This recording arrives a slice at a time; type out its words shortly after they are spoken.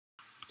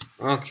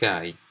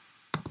Okay,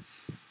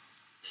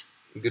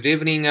 good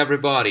evening,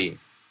 everybody.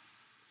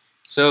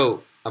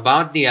 So,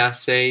 about the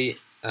essay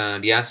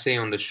on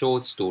the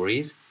short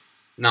stories.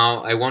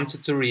 Now, I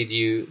wanted to read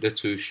you the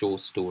two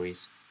short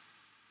stories.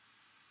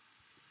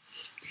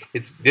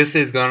 This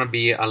is gonna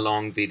be a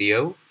long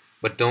video,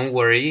 but don't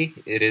worry,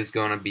 it is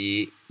gonna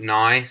be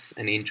nice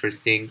and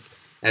interesting,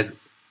 as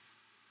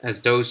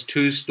those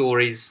two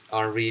stories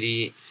are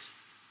really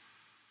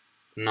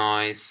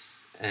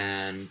nice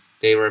and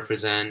they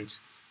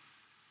represent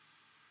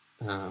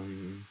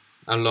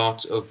a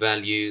lot of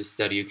values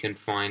that you can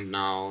find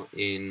now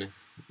in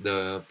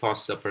the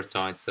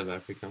post-apartheid South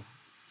Africa.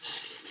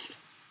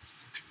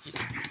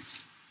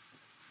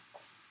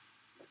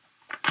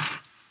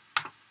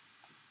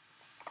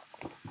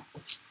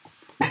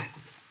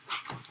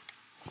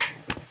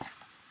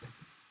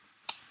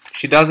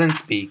 She doesn't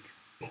speak.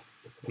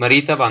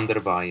 Marita Van der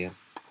Viyer.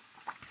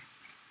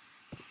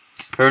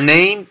 Her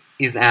name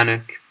is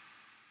Anouk,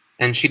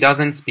 and she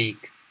doesn't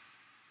speak.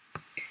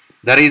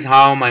 That is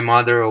how my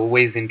mother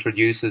always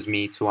introduces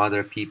me to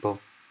other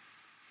people.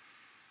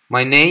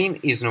 My name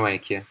is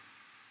Noekia.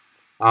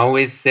 I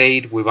always say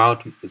it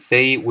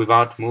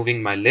without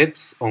moving my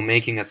lips or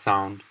making a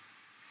sound.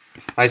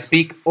 I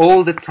speak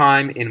all the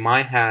time in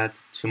my head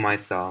to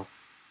myself.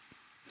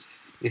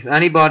 If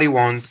anybody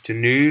wants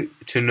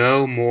to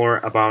know more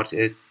about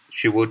it,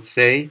 she would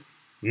say,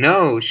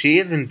 "No, she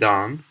isn't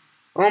dumb,"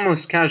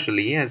 almost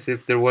casually, as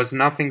if there was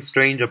nothing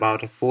strange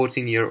about a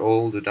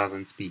 14-year-old who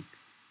doesn't speak.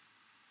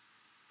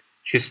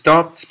 She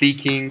stopped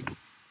speaking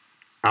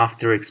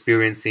after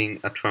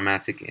experiencing a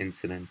traumatic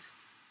incident.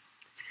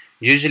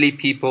 Usually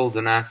people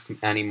don't ask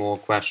any more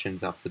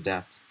questions after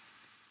that.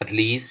 At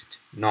least,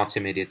 not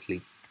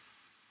immediately.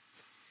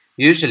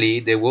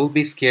 Usually they will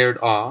be scared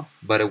off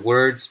by the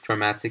word's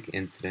traumatic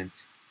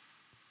incident.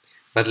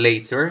 But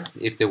later,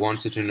 if they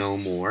wanted to know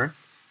more,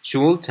 she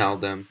will tell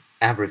them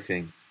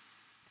everything.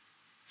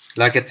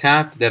 Like a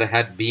tap that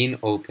had been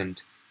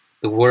opened,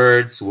 the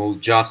words will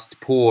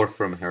just pour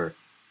from her.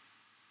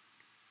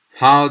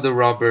 How the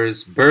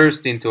robbers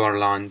burst into our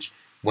lounge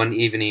one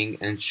evening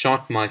and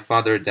shot my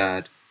father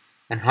dead,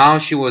 and how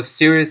she was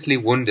seriously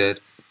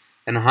wounded,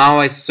 and how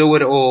I saw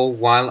it all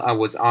while I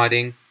was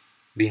hiding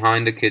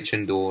behind the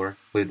kitchen door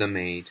with the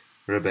maid,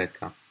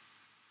 Rebecca.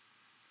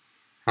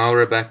 How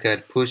Rebecca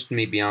had pushed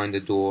me behind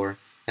the door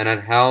and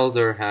had held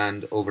her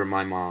hand over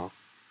my mouth,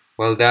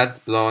 while Dad's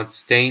blood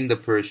stained the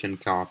Persian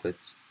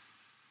carpet.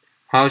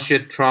 How she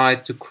had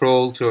tried to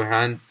crawl to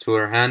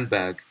her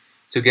handbag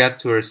to get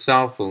to her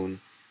cell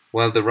phone,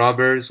 while the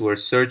robbers were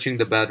searching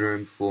the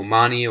bedroom for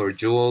money or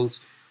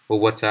jewels or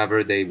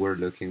whatever they were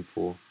looking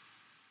for.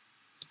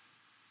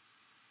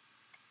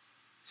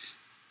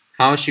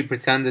 How she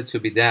pretended to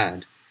be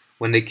dead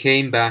when they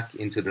came back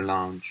into the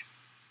lounge.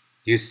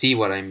 You see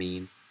what I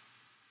mean.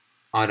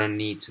 I don't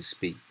need to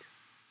speak.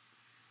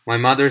 My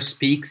mother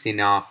speaks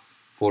enough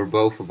for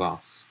both of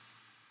us.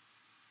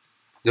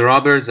 The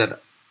robbers had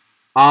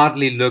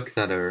hardly looked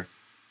at her.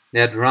 They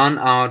had run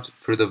out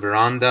through the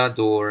veranda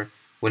door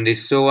when they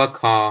saw a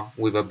car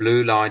with a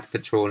blue light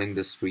patrolling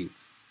the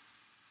street.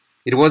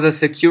 It was a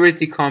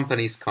security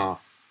company's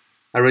car,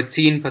 a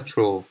routine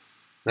patrol,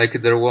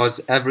 like there was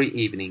every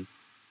evening.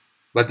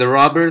 But the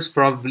robbers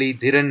probably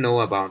didn't know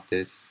about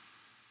this.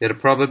 They had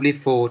probably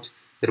thought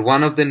that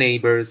one of the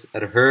neighbors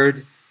had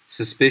heard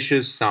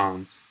suspicious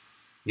sounds.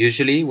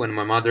 Usually, when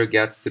my mother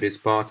gets to this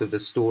part of the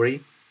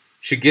story,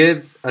 she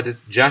gives a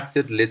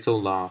dejected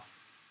little laugh.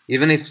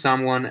 Even if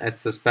someone had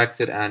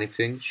suspected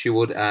anything, she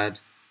would add,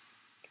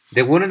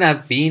 "They wouldn't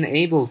have been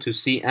able to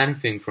see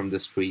anything from the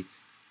street."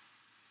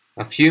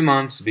 A few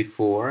months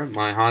before,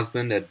 my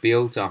husband had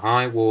built a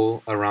high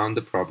wall around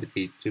the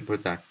property to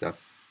protect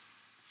us.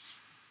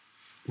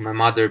 My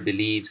mother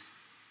believes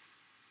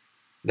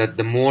that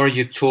the more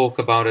you talk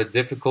about a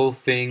difficult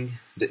thing,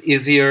 the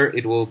easier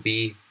it will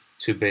be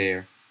to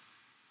bear.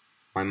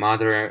 My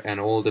mother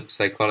and all the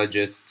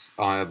psychologists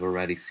I have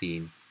already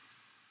seen.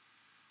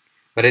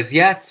 But as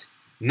yet,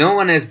 no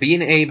one has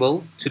been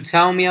able to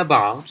tell me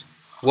about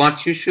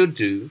what you should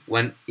do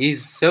when it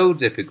is so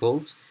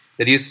difficult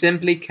that you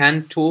simply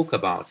can't talk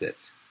about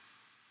it.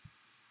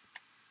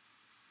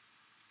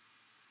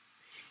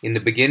 In the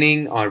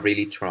beginning, I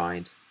really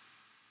tried,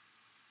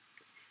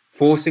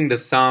 forcing the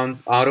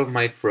sounds out of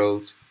my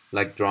throat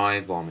like dry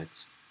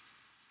vomit.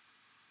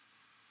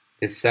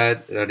 They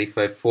said that if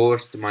I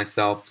forced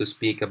myself to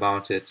speak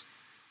about it,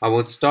 I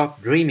would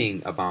stop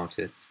dreaming about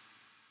it.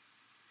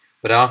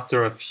 But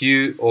after a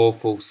few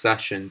awful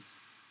sessions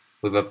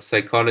with a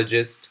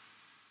psychologist,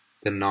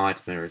 the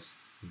nightmares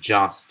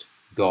just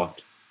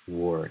got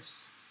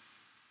worse.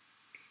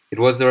 It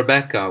was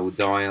Rebecca who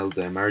dialed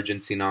the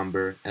emergency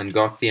number and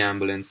got the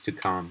ambulance to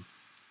come,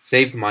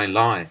 saved my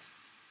life,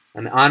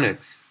 and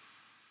Anouk's,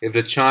 if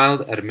the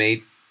child had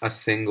made a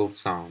single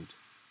sound.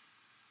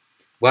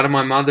 What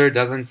my mother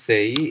doesn't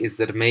say is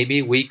that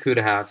maybe we could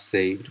have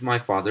saved my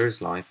father's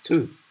life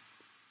too.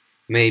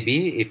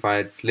 Maybe if I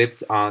had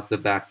slipped out the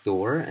back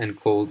door and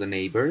called the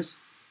neighbors,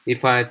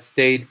 if I had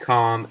stayed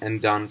calm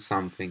and done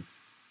something.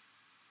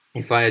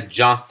 if I had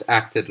just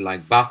acted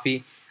like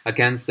Buffy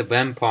against the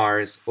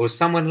vampires or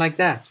someone like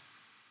that.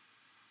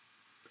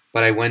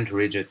 But I went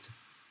rigid,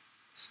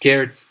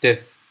 scared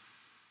stiff,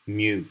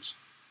 mute.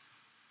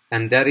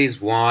 And that is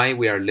why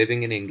we are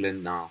living in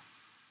England now.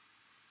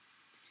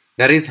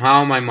 That is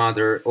how my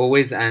mother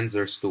always ends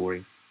her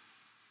story,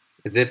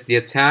 as if the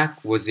attack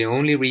was the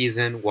only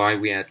reason why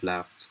we had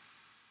left.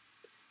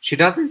 She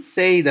doesn't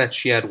say that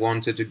she had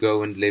wanted to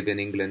go and live in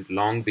England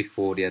long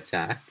before the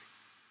attack.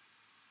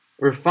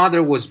 Her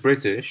father was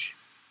British,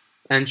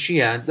 and she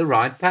had the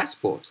right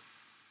passport.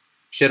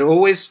 She had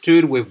always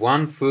stood with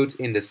one foot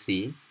in the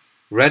sea,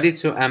 ready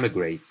to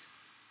emigrate.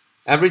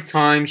 Every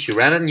time she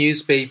read a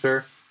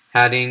newspaper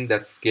heading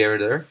that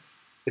scared her,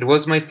 it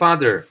was my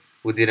father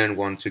who didn't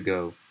want to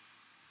go.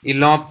 He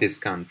loved this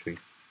country.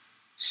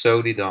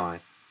 So did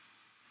I.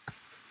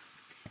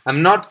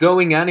 I'm not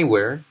going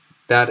anywhere,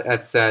 Dad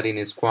had said in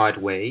his quiet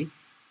way,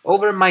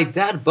 over my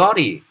dead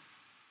body.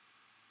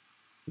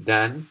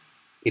 Then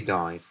he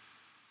died.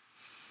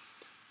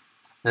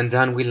 And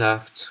then we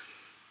left.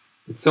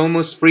 It's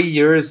almost 3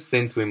 years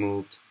since we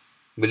moved.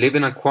 We live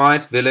in a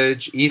quiet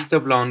village east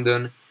of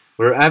London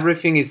where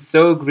everything is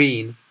so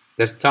green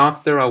that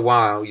after a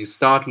while you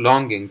start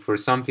longing for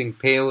something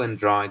pale and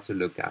dry to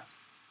look at.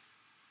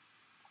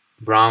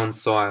 Brown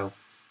soil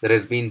that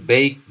has been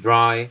baked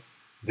dry,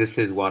 this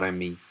is what I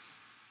miss.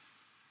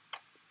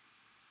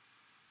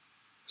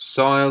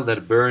 Soil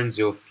that burns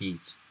your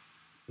feet,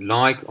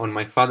 like on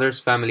my father's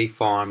family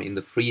farm in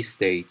the Free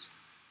State,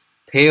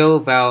 pale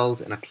veld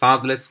and a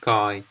cloudless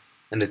sky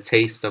and the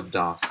taste of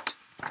dust.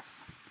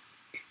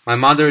 My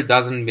mother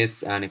doesn't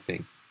miss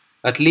anything.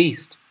 At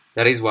least,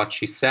 that is what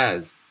she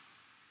says.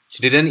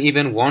 She didn't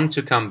even want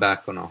to come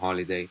back on a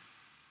holiday.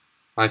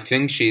 I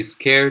think she is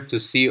scared to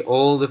see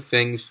all the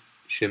things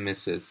she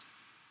misses.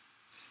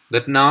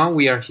 But now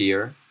we are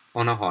here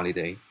on a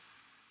holiday,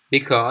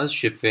 because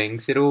she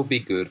thinks it will be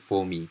good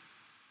for me.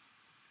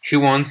 She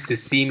wants to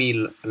see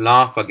me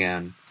laugh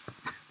again,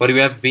 but we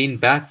have been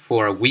back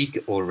for a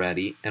week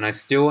already, and I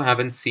still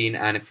haven't seen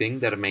anything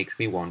that makes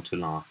me want to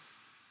laugh.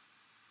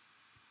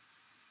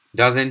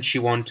 Doesn't she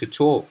want to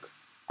talk?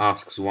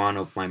 Asks one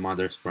of my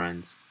mother's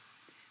friends.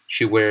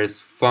 She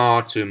wears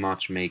far too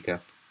much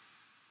makeup.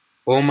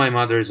 All my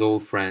mother's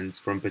old friends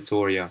from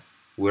Pretoria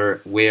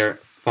wear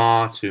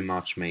far too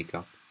much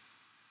makeup.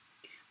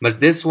 But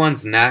this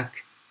one's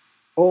neck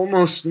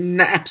almost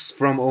snaps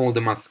from all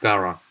the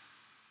mascara.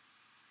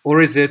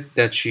 Or is it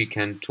that she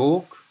can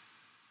talk?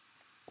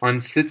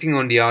 I'm sitting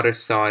on the other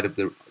side of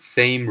the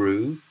same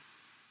room,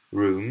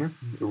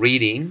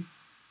 reading.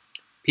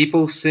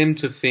 People seem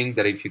to think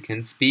that if you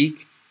can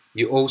speak,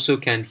 you also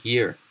can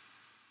hear.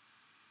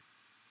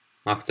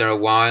 After a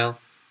while,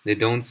 they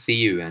don't see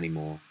you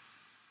anymore.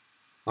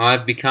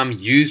 I've become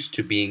used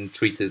to being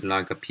treated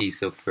like a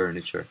piece of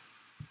furniture.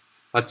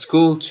 At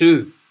school,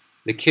 too,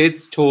 the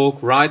kids talk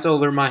right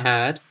over my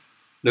head,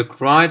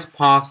 look right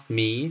past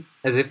me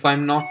as if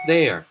I'm not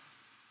there.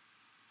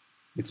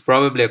 It's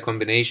probably a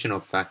combination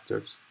of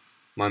factors,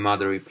 my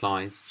mother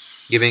replies,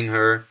 giving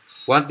her,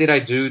 what did I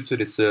do to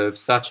deserve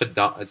such a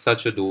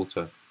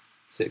daughter?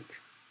 Sick.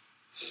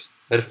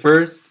 At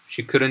first,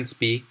 she couldn't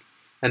speak,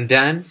 and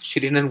then she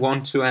didn't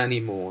want to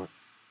anymore.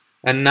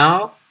 And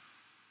now,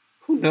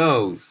 who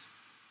knows?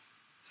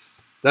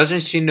 Doesn't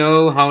she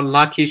know how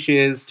lucky she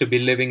is to be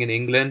living in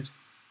England?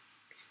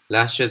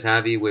 Lashes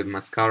heavy with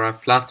mascara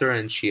flutter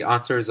and she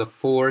utters a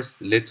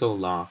forced little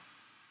laugh.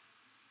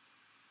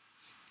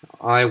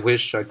 I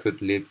wish I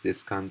could leave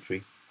this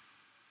country.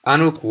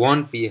 Anouk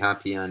won't be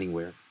happy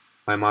anywhere,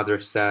 my mother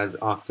says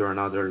after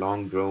another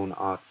long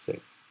drawn-out sigh.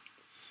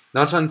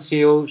 Not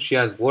until she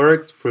has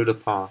worked through the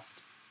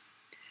past.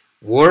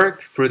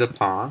 Work through the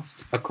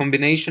past, a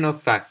combination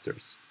of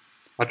factors,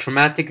 a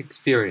traumatic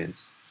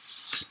experience.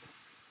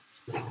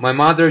 My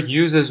mother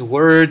uses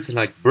words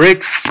like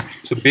bricks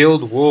to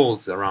build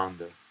walls around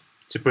her,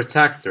 to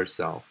protect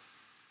herself,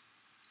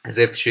 as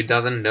if she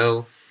doesn't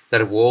know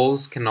that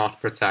walls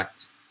cannot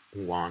protect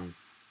one.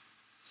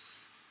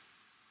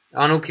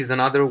 Anouk is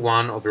another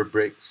one of her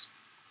bricks.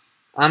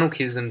 Anouk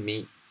isn't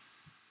me.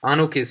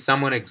 Anouk is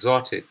someone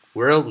exotic,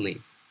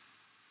 worldly.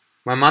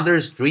 My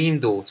mother's dream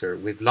daughter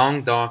with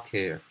long dark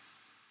hair.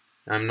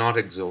 I'm not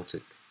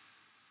exotic.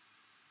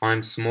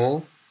 I'm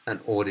small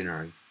and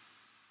ordinary.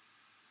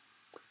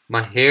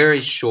 My hair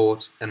is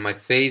short and my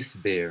face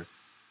bare.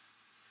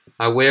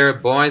 I wear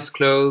boys'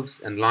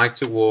 clothes and like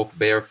to walk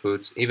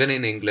barefoot, even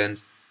in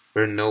England,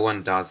 where no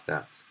one does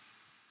that.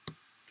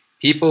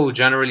 People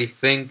generally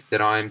think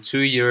that I am 2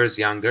 years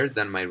younger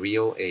than my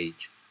real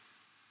age.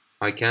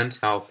 I can't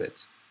help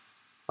it.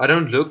 I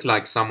don't look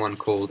like someone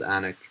called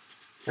Anouk,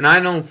 and I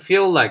don't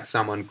feel like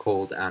someone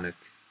called Anouk.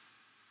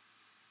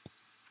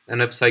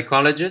 And the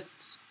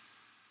psychologists?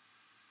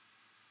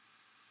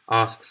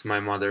 Asks my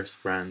mother's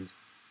friend.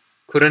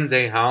 Couldn't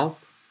they help?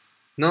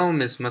 No,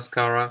 Miss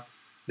Mascara,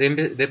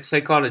 the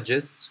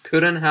psychologists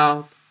couldn't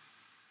help.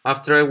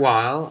 After a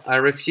while, I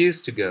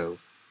refused to go,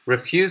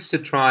 refused to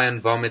try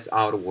and vomit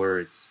out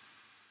words.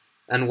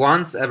 And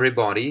once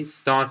everybody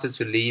started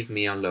to leave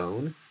me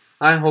alone,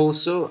 I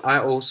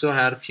also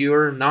had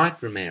fewer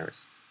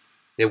nightmares.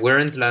 They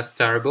weren't less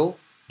terrible,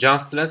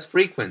 just less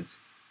frequent.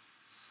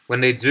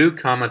 When they do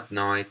come at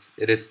night,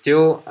 it is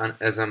still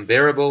as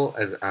unbearable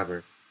as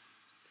ever.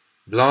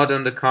 Blood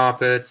on the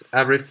carpet,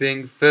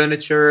 everything,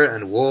 furniture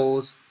and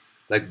walls,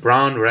 like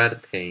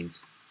brown-red paint.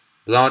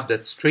 Blood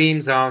that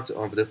streams out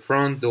of the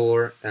front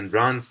door and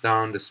runs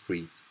down the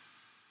street.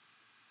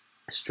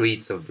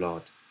 Streets of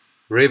blood,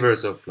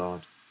 rivers of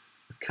blood,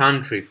 a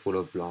country full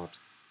of blood.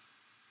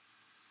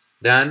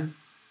 Then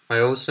I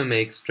also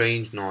make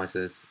strange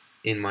noises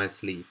in my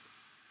sleep.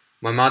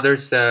 My mother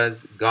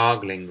says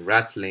gargling,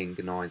 rattling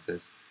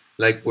noises,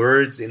 like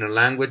words in a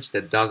language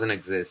that doesn't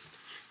exist.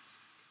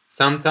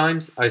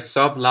 Sometimes I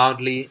sob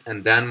loudly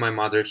and then my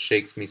mother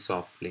shakes me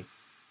softly,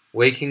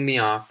 waking me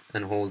up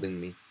and holding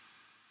me.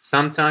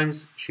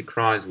 Sometimes she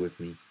cries with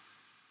me.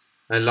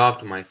 I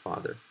loved my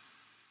father.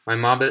 My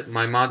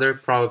mother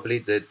probably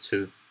did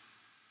too.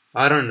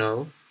 I don't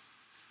know.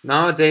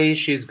 Nowadays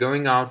she's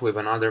going out with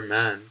another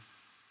man.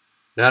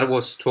 That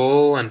was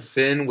tall and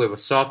thin with a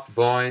soft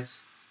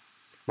voice.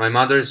 My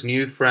mother's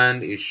new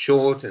friend is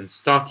short and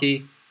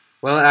stocky.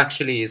 Well,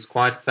 actually, he's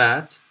quite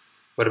fat,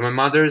 but my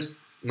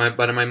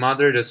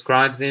mother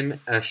describes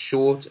him as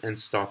short and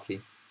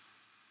stocky.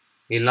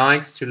 He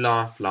likes to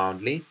laugh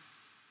loudly.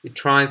 He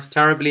tries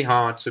terribly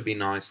hard to be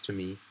nice to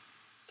me.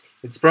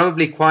 It's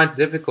probably quite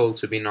difficult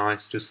to be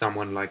nice to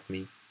someone like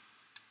me.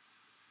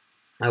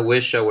 I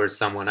wish I were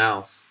someone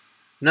else.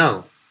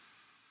 No,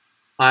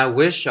 I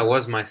wish I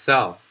was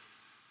myself.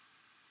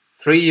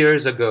 3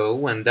 years ago,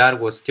 when Dad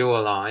was still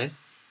alive,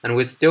 and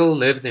we still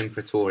lived in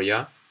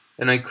Pretoria,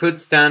 and I could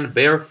stand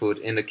barefoot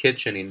in the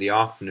kitchen in the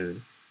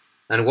afternoon,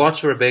 and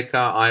watch Rebecca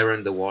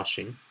iron the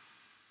washing,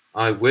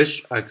 I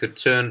wish I could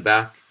turn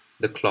back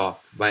the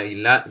clock,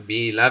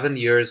 be 11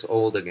 years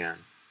old again,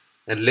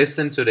 and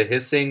listen to the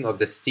hissing of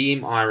the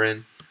steam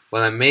iron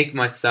while I make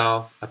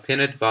myself a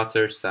peanut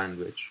butter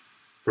sandwich,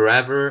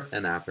 forever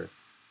and ever.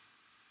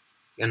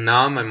 And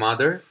now my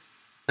mother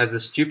has the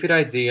stupid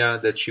idea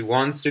that she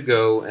wants to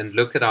go and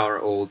look at our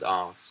old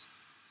house,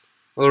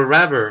 or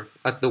rather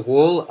at the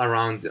wall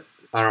around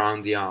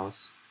the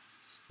house,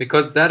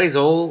 because that is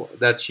all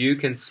that you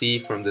can see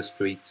from the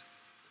street.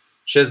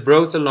 She has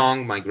brought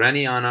along my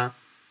Granny Anna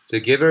to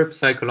give her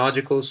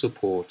psychological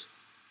support.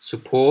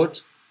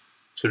 Support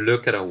to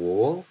look at a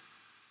wall?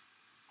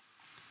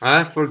 I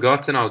have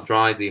forgotten how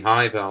dry the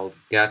Highveld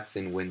gets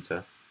in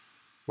winter.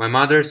 My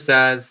mother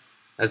says,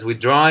 as we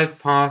drive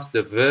past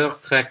the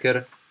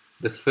Voortrekker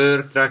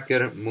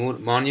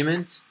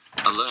monument,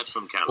 Alert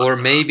from Canada. or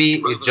maybe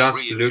it Rovers just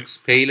reunion. looks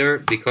paler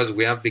because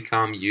we have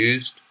become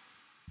used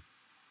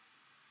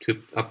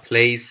to a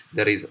place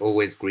that is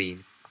always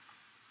green.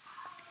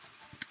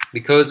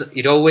 Because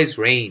it always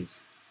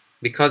rains.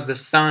 Because the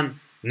sun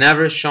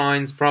never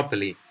shines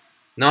properly,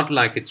 not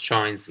like it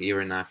shines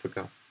here in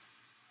Africa.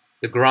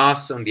 The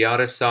grass on the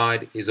other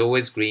side is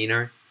always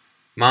greener,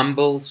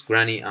 mumbles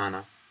Granny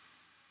Anna.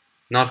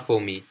 Not for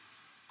me.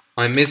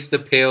 I miss the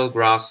pale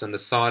grass on the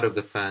side of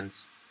the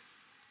fence.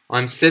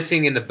 I'm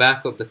sitting in the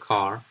back of the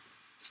car,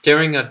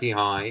 staring at the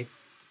high,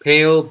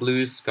 pale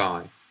blue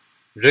sky,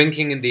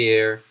 drinking in the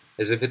air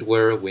as if it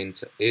were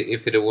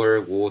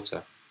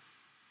water.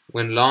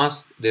 When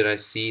last did I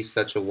see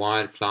such a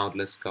wide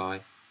cloudless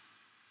sky?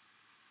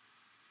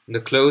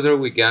 The closer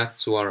we get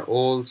to our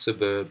old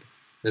suburb,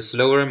 the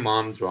slower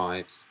Mom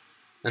drives,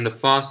 and the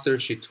faster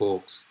she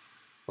talks,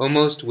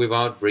 almost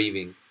without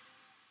breathing,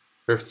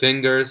 her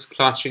fingers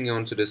clutching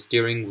onto the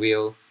steering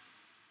wheel.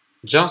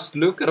 Just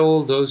look at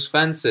all those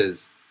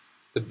fences,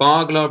 the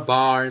burglar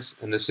bars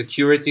and the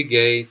security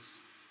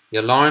gates, the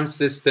alarm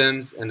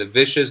systems and the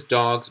vicious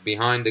dogs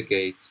behind the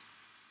gates.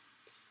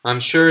 I'm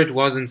sure it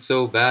wasn't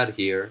so bad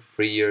here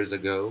 3 years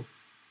ago.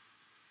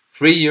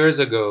 3 years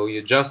ago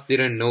you just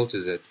didn't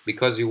notice it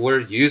because you were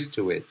used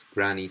to it,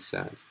 Granny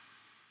says.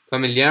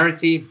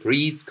 Familiarity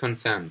breeds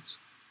contempt.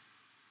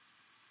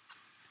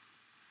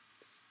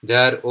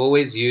 Dad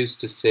always used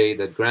to say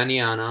that Granny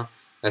Anna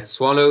had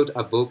swallowed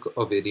a book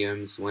of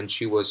idioms when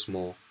she was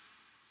small.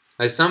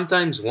 I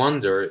sometimes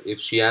wonder if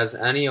she has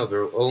any of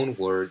her own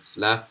words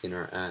left in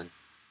her head.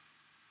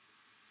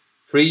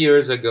 3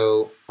 years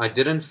ago, I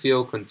didn't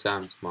feel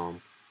contempt,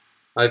 Mom.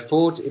 I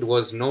thought it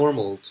was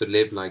normal to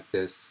live like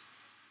this.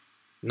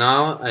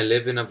 Now I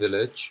live in a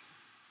village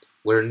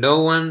where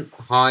no one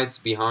hides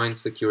behind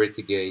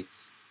security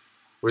gates,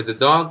 where the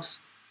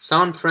dogs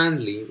sound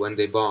friendly when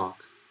they bark.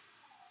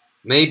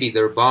 Maybe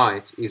their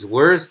bite is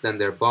worse than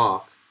their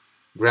bark,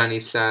 Granny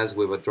says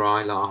with a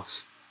dry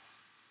laugh.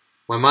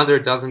 My mother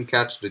doesn't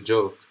catch the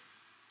joke.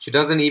 She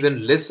doesn't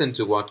even listen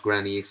to what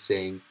Granny is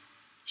saying.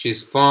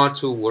 She's far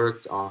too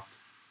worked up.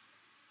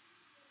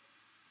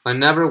 I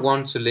never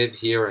want to live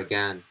here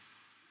again.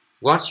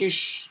 What you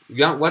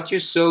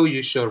sow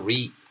you shall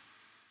reap,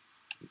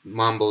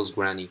 mumbles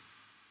Granny.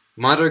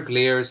 Mother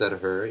glares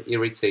at her,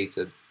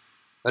 irritated.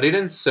 I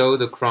didn't sow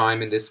the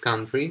crime in this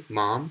country,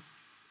 Mom.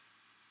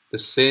 The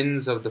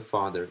sins of the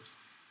fathers.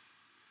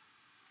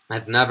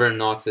 I'd never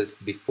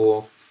noticed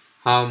before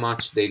how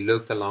much they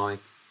look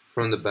alike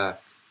from the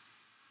back.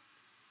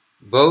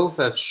 Both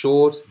have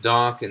short,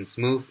 dark and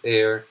smooth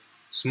hair,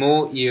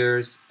 small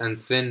ears and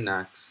thin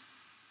necks.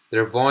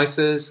 Their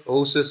voices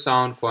also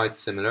sound quite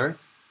similar.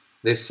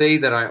 They say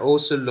that I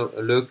also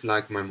look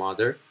like my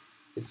mother.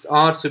 It's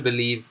hard to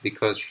believe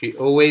because she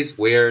always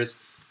wears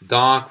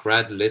dark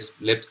red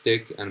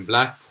lipstick and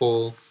black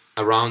kohl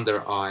around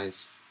her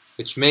eyes,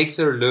 which makes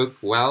her look,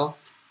 well,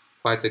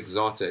 quite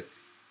exotic.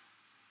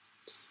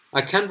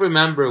 I can't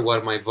remember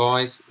what my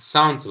voice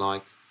sounds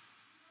like.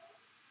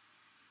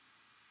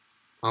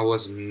 I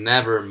was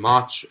never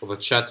much of a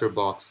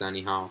chatterbox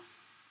anyhow.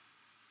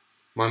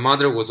 My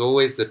mother was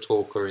always the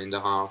talker in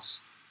the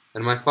house,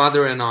 and my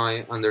father and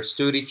I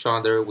understood each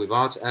other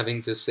without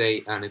having to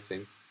say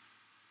anything.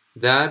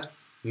 Dad,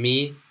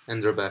 me,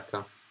 and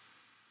Rebecca.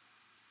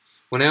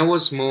 When I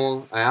was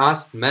small, I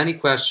asked many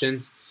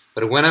questions,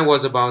 but when I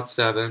was about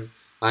 7,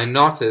 I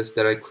noticed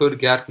that I could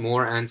get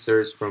more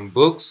answers from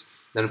books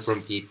than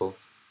from people,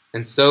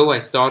 and so I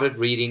started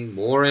reading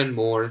more and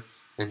more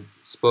and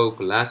spoke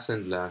less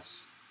and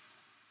less.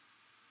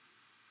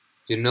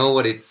 You know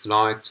what it's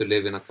like to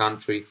live in a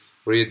country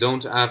where you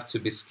don't have to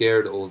be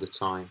scared all the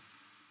time.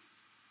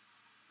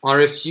 I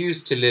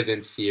refuse to live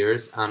in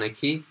fear's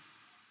anarchy.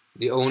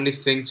 The only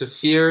thing to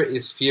fear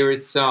is fear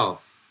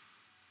itself.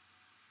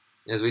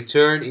 As we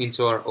turn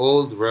into our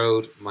old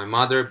road, my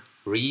mother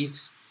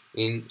breathes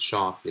in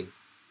sharply.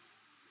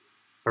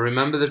 I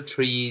remember the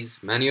trees,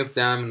 many of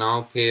them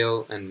now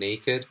pale and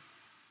naked,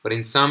 but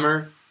in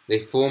summer they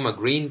form a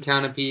green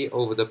canopy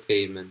over the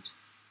pavement.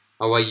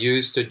 How I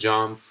used to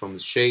jump from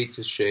shade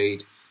to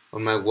shade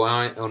on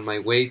my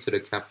way to the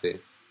cafe,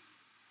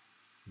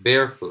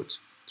 barefoot,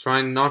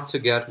 trying not to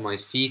get my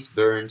feet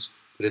burned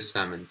to the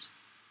cement.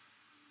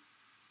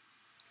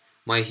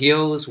 My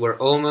heels were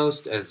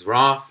almost as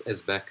rough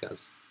as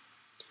Becca's.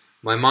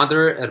 My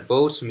mother had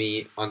bought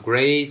me a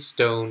grey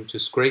stone to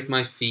scrape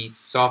my feet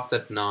soft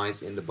at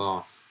night in the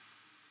bath,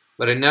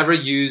 but I never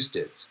used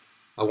it.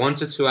 I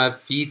wanted to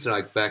have feet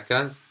like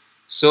Becca's,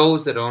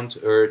 soles that don't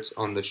hurt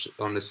on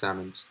the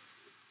cement,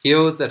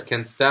 heels that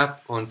can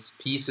step on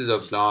pieces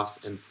of glass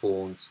and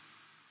thorns.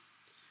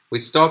 We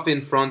stop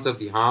in front of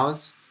the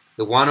house,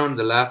 the one on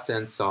the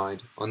left-hand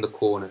side, on the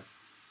corner.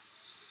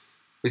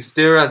 We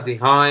stare at the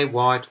high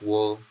white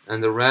wall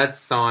and the red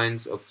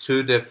signs of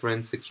 2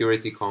 different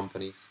security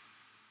companies.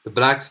 The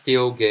black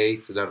steel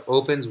gate that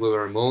opens with a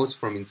remote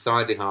from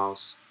inside the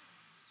house.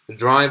 The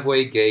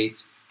driveway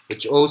gate,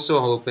 which also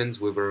opens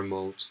with a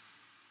remote.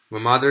 My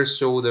mother's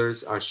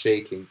shoulders are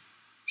shaking.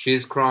 She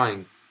is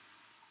crying.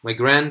 My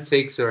grand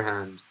takes her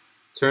hand,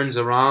 turns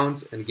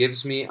around and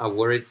gives me a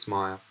worried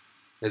smile,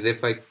 as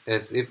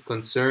if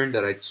concerned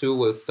that I too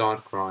will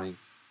start crying.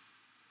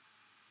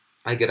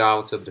 I get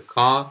out of the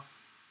car.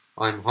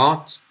 I'm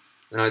hot,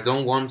 and I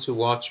don't want to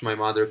watch my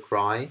mother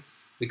cry,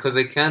 because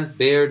I can't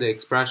bear the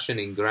expression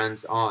in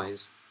Grand's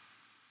eyes.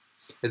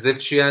 As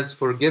if she has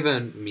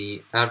forgiven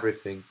me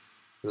everything,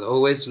 will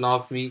always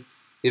love me,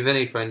 even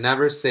if I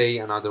never say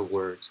another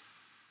word.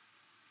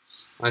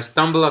 I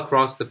stumble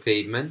across the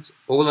pavement,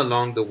 all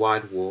along the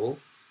white wall,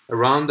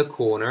 around the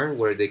corner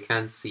where they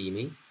can't see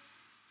me.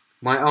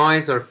 My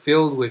eyes are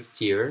filled with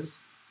tears.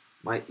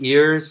 My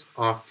ears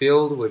are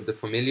filled with the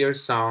familiar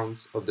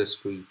sounds of the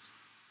street.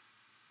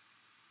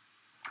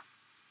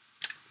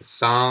 The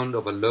sound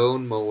of a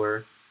lawn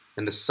mower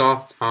and the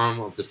soft hum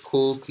of the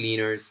pool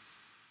cleaners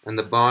and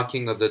the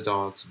barking of the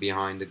dogs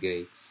behind the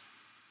gates.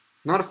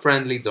 Not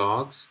friendly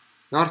dogs,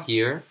 not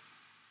here.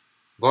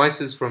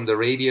 Voices from the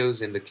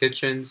radios in the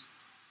kitchens,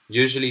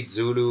 usually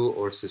Zulu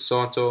or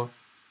Sesotho,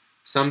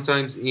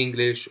 sometimes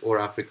English or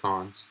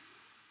Afrikaans.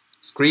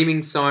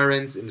 Screaming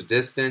sirens in the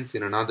distance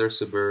in another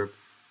suburb,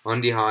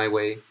 on the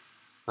highway.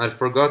 I'd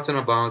forgotten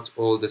about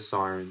all the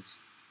sirens.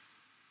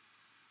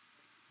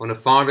 On the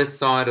farthest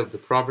side of the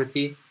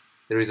property,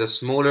 there is a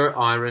smaller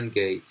iron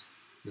gate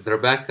that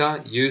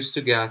Rebecca used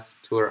to get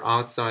to her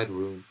outside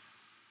room.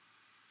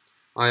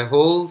 I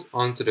hold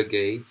onto the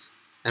gate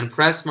and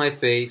press my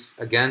face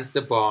against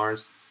the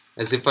bars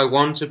as if I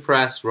want to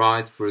press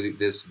right through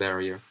this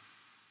barrier.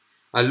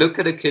 I look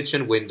at the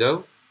kitchen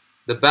window,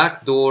 the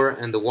back door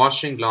and the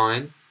washing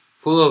line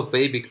full of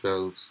baby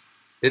clothes,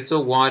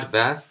 little white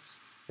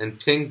vests and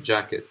pink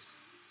jackets.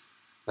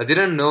 I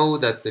didn't know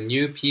that the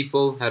new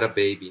people had a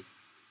baby.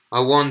 I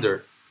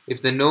wonder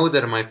if they know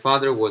that my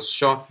father was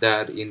shot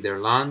dead in their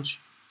lunch.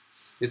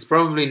 It's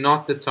probably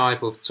not the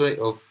type of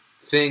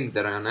thing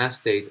that an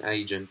estate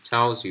agent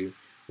tells you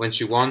when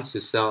she wants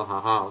to sell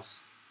her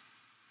house.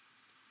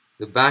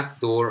 The back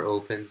door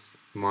opens,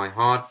 and my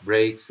heart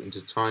breaks into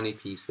tiny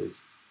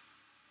pieces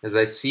as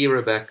I see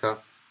Rebecca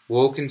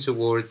walking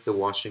towards the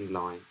washing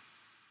line.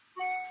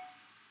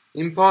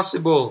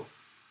 Impossible!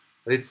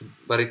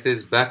 But it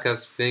is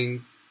Becca's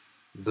thin,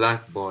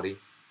 black body.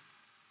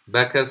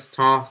 Becca's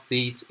tough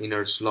teeth in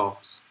her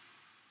slops.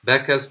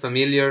 Becca's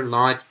familiar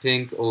light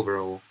pink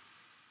overall.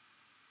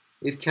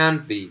 It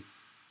can't be.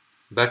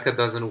 Becca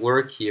doesn't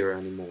work here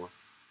anymore.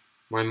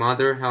 My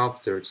mother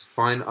helped her to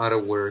find other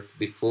work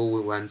before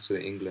we went to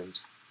England.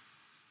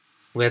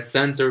 We had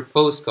sent her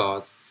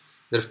postcards.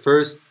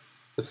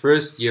 The the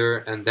first year,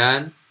 and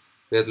then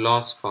we had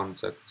lost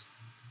contact.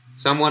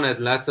 Someone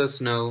had let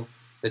us know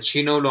that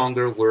she no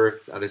longer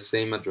worked at the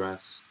same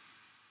address.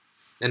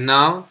 And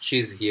now she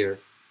is here,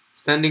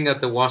 standing at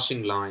the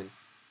washing line.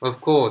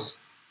 Of course,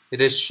 it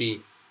is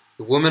she,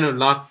 the woman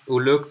who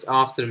looked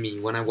after me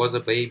when I was a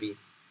baby,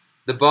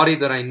 the body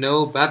that I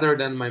know better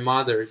than my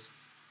mother's,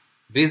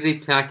 busy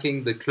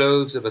packing the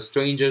clothes of a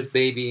stranger's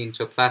baby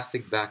into a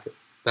plastic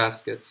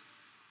basket.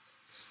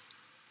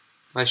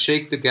 I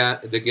shake the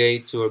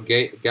gate to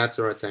get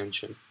her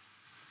attention.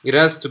 It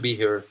has to be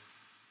her,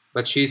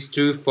 but she's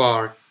too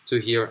far to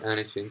hear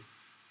anything.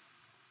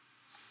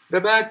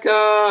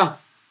 Rebecca!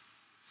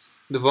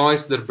 The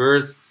voice that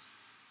bursts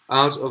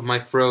out of my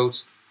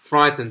throat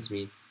frightens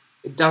me.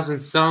 It doesn't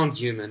sound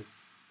human.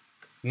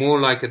 More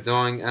like a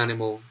dying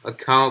animal, a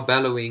cow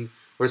bellowing,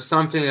 or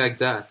something like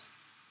that.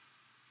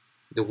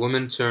 The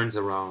woman turns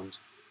around,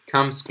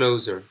 comes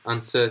closer,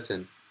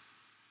 uncertain.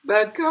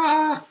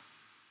 Becca!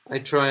 I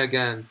try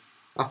again.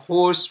 A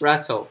hoarse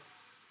rattle.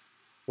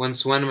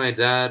 Once when my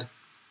dad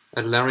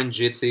had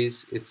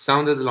laryngitis, it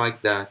sounded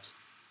like that.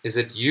 Is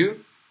it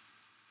you?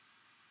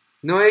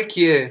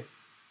 Noekie!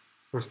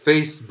 Her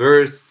face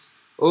bursts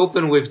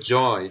open with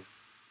joy.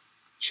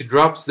 She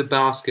drops the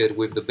basket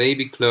with the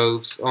baby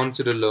clothes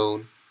onto the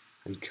lawn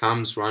and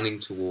comes running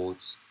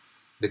towards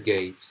the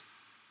gate,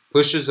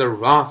 pushes her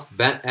rough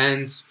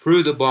ends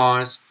through the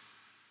bars,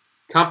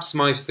 cups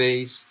my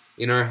face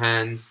in her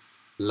hands,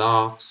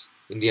 laughs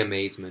in the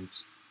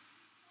amazement.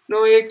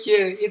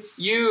 Noekie, it's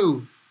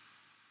you!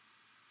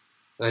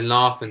 I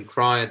laugh and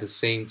cry at the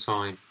same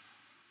time.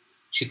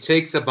 She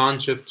takes a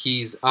bunch of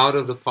keys out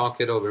of the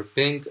pocket of her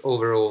pink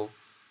overall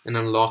and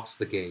unlocks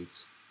the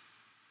gate.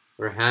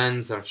 Her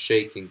hands are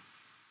shaking.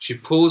 She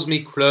pulls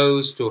me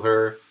close to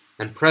her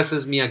and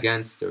presses me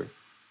against her.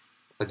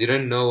 I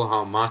didn't know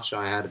how much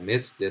I had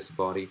missed this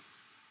body.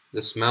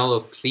 The smell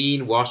of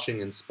clean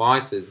washing and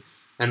spices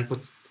and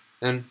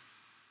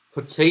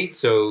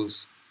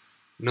potatoes.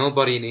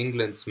 Nobody in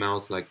England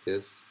smells like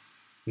this.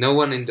 No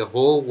one in the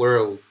whole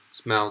world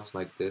smells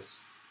like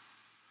this.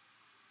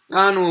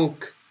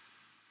 Anouk!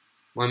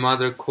 My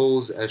mother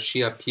calls as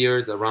she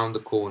appears around the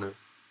corner.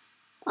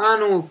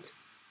 Anouk!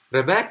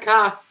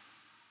 Rebecca!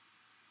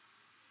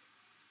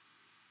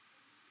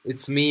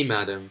 It's me,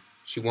 madam.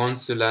 She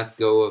wants to let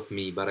go of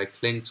me, but I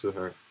cling to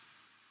her.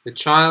 The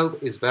child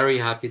is very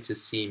happy to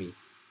see me.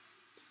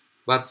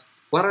 But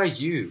what are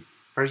you?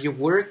 Are you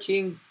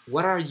working?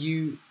 What are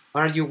you?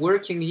 Are you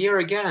working here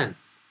again?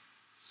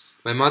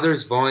 My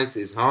mother's voice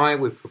is high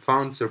with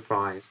profound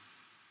surprise,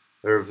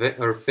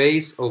 her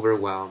face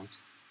overwhelmed.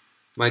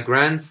 My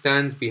gran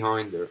stands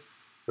behind her,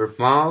 her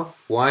mouth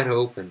wide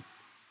open.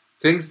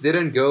 Things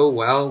didn't go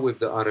well with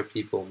the other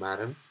people,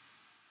 madam.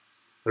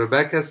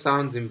 Rebecca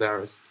sounds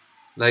embarrassed,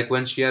 like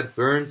when she had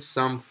burned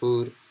some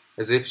food,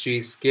 as if she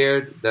is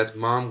scared that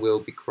Mom will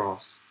be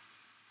cross.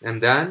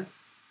 And then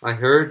I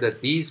heard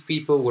that these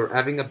people were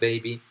having a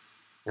baby,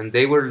 and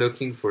they were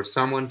looking for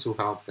someone to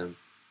help them.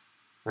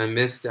 I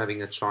missed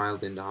having a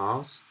child in the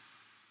house.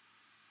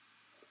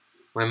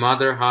 My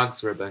mother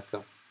hugs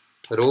Rebecca,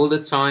 but all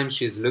the time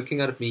she is looking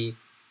at me,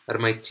 at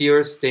my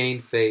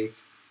tear-stained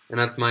face, and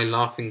at my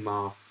laughing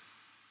mouth.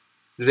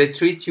 Do they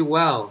treat you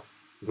well?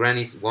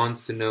 Granny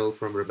wants to know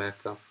from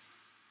Rebecca.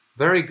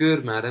 Very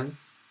good, madam.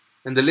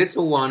 And the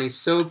little one is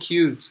so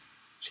cute.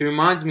 She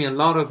reminds me a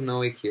lot of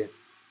Noekie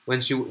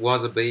when she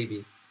was a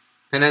baby,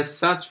 and has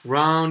such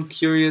round,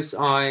 curious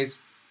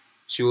eyes.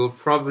 She will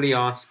probably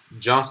ask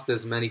just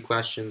as many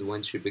questions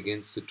when she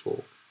begins to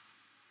talk.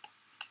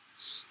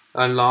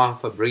 I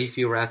laugh, a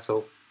briefy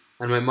rattle,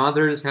 and my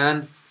mother's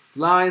hand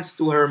flies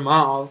to her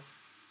mouth.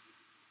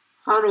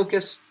 Anouk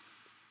has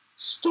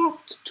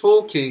stopped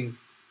talking.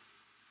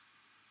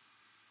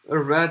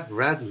 Her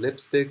red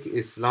lipstick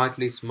is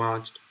slightly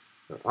smudged,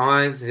 her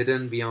eyes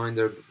hidden behind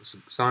her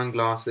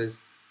sunglasses.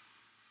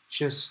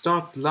 She has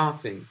stopped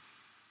laughing,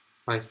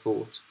 I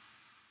thought.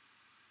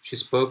 She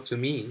spoke to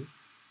me,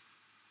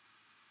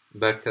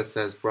 Becca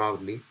says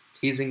proudly,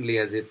 teasingly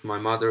as if my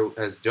mother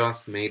has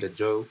just made a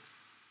joke.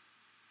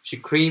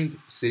 She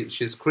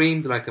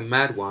screamed like a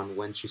mad one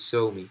when she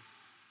saw me.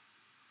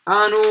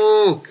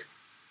 Anouk!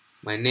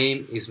 My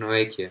name is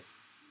Noekie,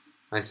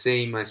 I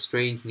say in my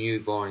strange new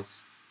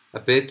voice, a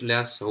bit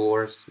less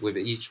hoarse with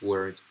each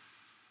word.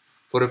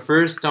 For the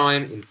first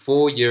time in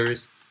 4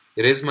 years,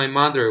 it is my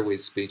mother who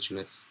is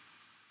speechless.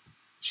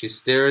 She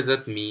stares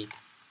at me,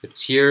 the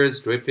tears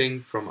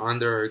dripping from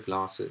under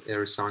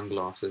her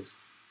sunglasses.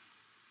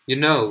 You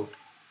know,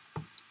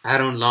 I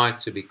don't like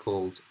to be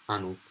called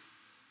Anouk.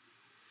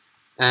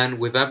 And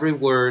with every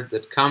word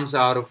that comes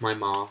out of my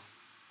mouth,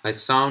 I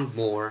sound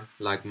more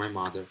like my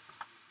mother.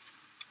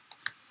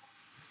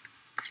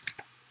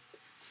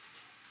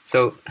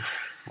 So,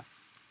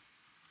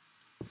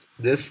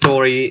 this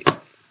story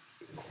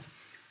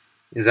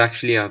is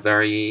actually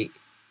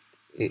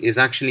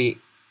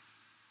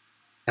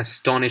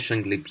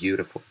astonishingly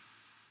beautiful.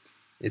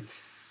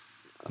 It's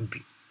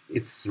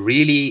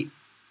really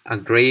a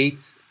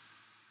great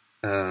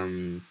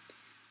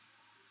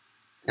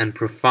and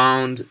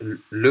profound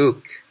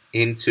look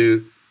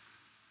into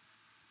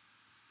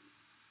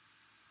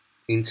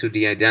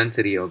the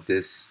identity of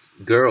this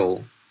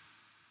girl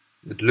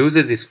that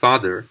loses his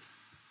father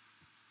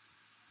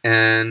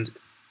and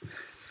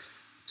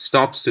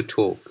stops to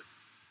talk.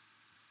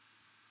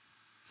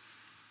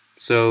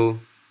 So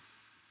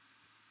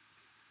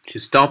she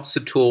stops to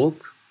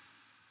talk,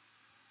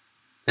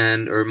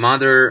 and her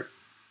mother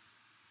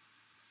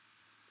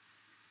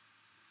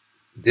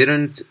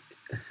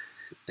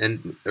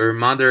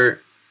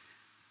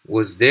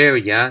was there,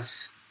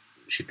 yes.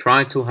 She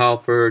tried to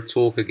help her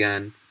talk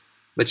again,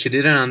 but she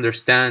didn't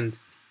understand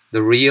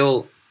the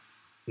real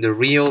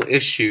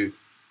issue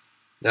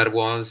that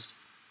was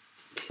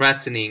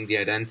threatening the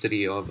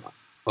identity of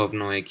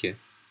Noeke.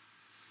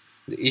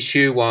 The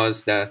issue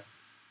was that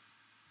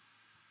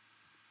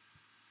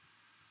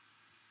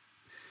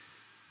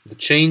the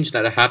change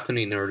that happened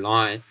in her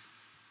life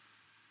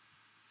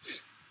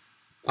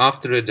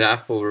after the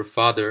death of her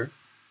father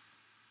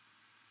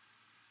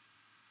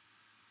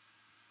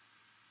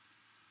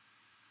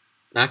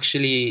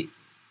actually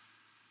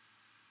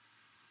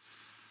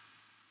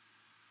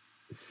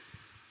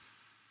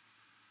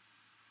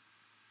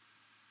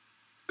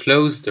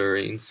closed her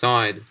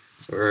inside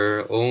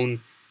her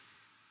own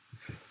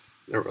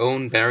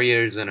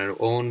barriers and her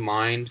own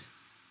mind,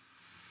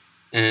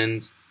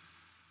 and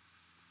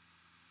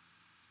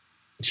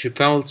she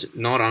felt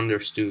not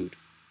understood.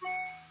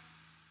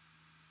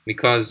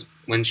 Because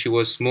when she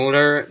was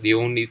smaller, the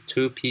only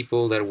two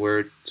people that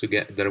were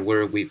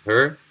with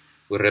her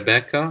were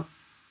Rebecca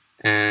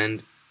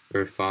and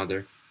her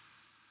father.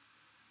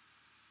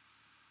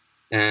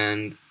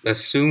 And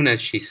as soon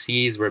as she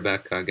sees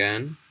Rebecca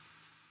again,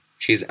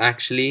 she's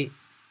actually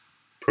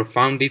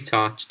profoundly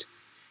touched,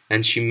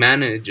 and she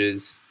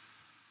manages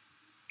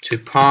to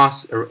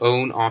pass her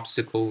own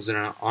obstacles and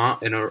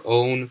her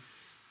own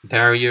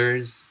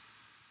barriers,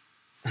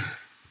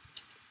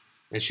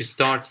 and she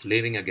starts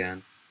living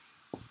again.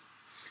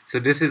 So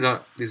this is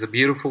a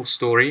beautiful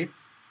story,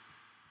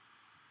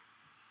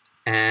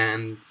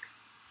 and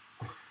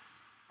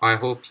I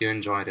hope you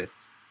enjoyed it.